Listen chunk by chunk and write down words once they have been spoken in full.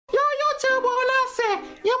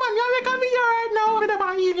Yeah, man, you reckon me here right now with the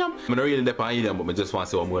helium? I'm not really depend on helium, but I just want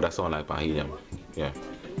to see what more that sound like on helium. Yeah.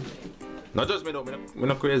 Not just me, no, I'm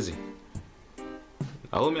not crazy.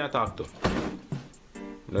 I who me I talk to? I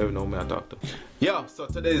don't even know who me I talk to. Yeah, so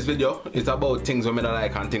today's video is about things we don't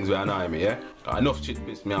like and things we annoy me, yeah? Enough shit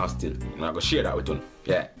piss me off still. I'm gonna share that with you.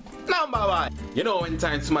 Yeah. Number one. You know when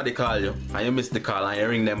time somebody call you and you miss the call and you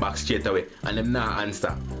ring them back straight away and them not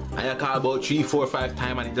answer. And you call about 3, 4, 5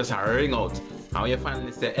 times and it just ring out. And when you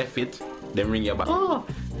finally say F it, them ring you back. Oh,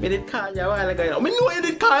 me did call you a while ago. Me know you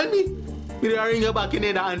did call me. Me did ring you back, you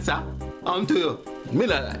need the answer. On to you. Me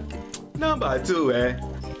not like it. Number two, eh?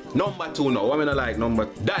 Number two now. What me not like? Number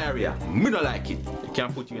diarrhea. Me not like it. It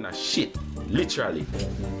can put you in a shit. Literally.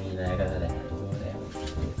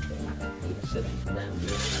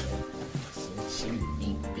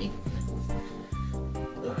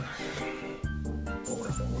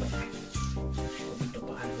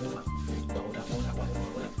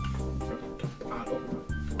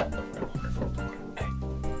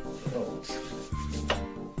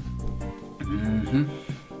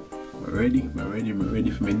 I'm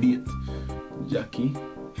ready for my date. Jackie,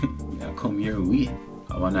 I come your way.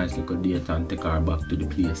 I have a nice little date and take her back to the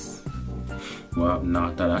place. What happened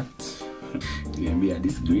after that? It's gonna be a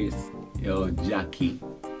disgrace. Yo, Jackie,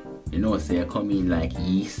 you know, say you come in like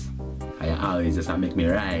yeast, and you always just make me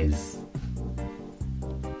rise.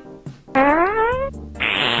 Oh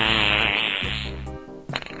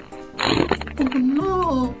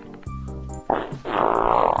no!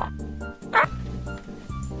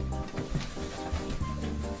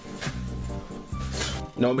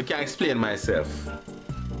 No, I can't explain myself.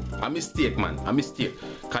 A mistake, man. A mistake.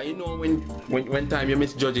 Cause you know when time you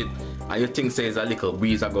misjudge it and you think says a little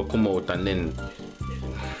breeze are gonna come out and then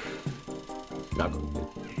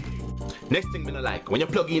next thing me not like when you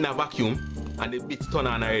plug in a vacuum and the bitch turn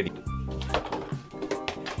on already.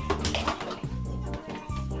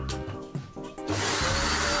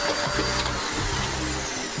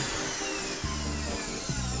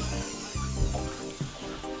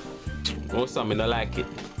 Also, me not like it.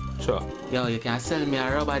 Sure. Yo, you can sell me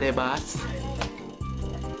a rubber there, boss.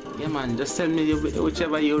 Yeah, man, just sell me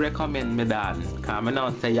whichever you recommend me, Dan. Cause me now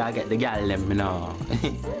say you get the girl them, me know.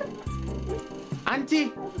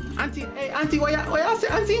 Auntie, hey, auntie, what you say,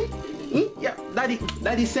 auntie? Yeah,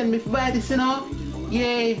 daddy send me for buy this, you know.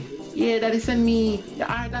 Yeah, daddy send me. Yeah,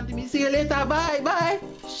 alright, auntie, me see you later. Bye.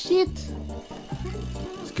 Shit.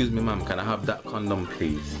 Excuse me, ma'am, can I have that condom,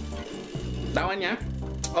 please? That one, yeah?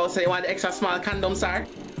 Oh, so you want the extra small condom, sir?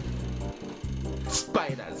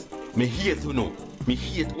 Spiders. Me hate Uno. Me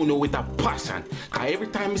hate Uno with a passion. Cause every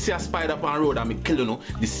time me see a spider on the road and me kill Uno,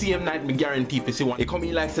 the same night me guarantee if you see one. They come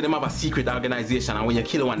in like say them have a secret organization and when you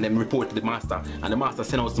kill one, them report to the master and the master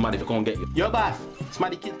send out somebody to come get you. Yo, boss,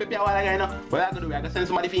 somebody kill Pepe a while ago, you know? What I gonna do? I gonna send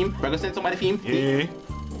somebody for him? I gonna send somebody for him? Yeah.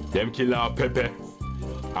 Them kill our Pepe.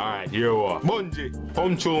 Alright, here we are. Bungie,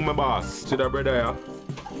 come through my boss. See that brother here?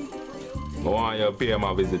 I want you to pay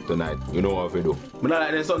my visit tonight. You know what to do. I don't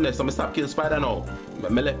like them something, so I stop killing spider now. I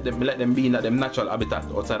let them be in that them natural habitat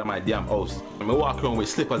outside of my damn house. I walk around with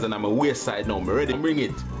slippers and I'm a waist side now. I'm ready to bring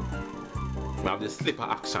it. I have the slipper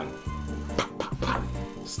action. Pa, pa, pa.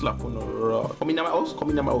 Slap on the road. Come in my house.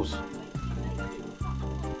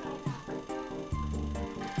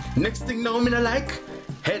 Next thing now I don't like.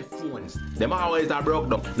 Headphones, them always are broke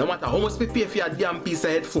down. No matter how much we pay for a damn piece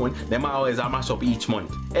of headphone, them always are mash up each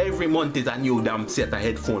month. Every month is a new damn set of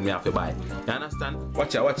headphone me have to buy. You understand?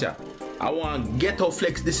 Watch ya. I want ghetto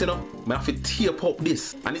flex this, you know. I have to tape up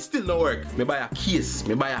this. And it still don't work. Me buy a case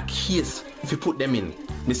if you put them in.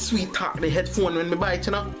 Me sweet talk the headphone when me buy it,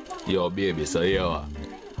 you know. Yo baby, so yo.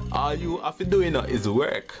 All you have to do, you know, is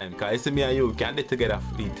work. And cause you see me and you can get together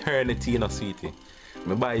for eternity, you know, sweetie.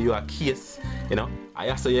 Me buy you a case, you know.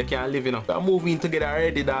 I so you can live, you know. We're moving together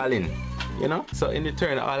already, darling. You know? So in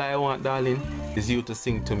return, all I want, darling, is you to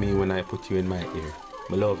sing to me when I put you in my ear.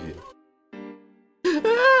 I love you.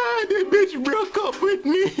 Ah, the bitch broke up with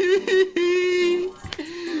me.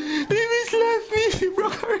 The bitch left me, she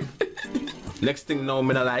broke her. Next thing now,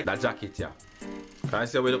 me not like that jacket, yeah. I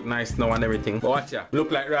say we look nice now and everything. But watch ya, we look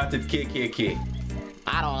like ratted KKK.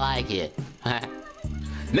 I don't like it.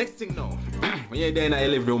 Next thing now, when you're there in your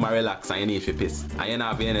living room and relax and you need to piss and you don't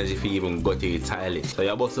have the energy for even go to your toilet. So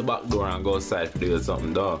you bust the back door and go outside to do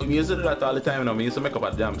something, dog. Me used to do that all the time now. Me used to make up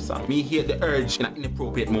a damn song. Me hate the urge in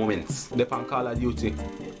inappropriate moments. They on Call of Duty.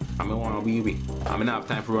 I me want to wee. I don't have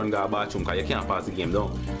time to run to the bathroom because you can't pass the game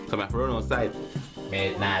down. So I have to run outside.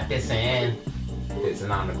 Midnight pissing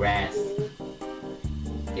on the grass.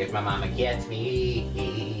 If my mama gets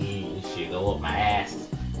me, she go up my ass.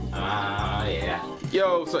 Yeah.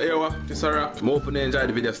 Yo, so here what? This a wrap. I hope you enjoyed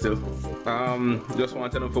the video still. Just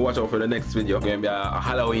want to tell them to watch out for the next video. It's gonna be a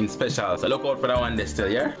Halloween special. So look out for that one there still,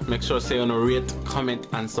 yeah? Make sure to say you rate, comment,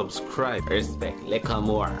 and subscribe. Respect, little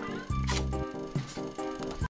more.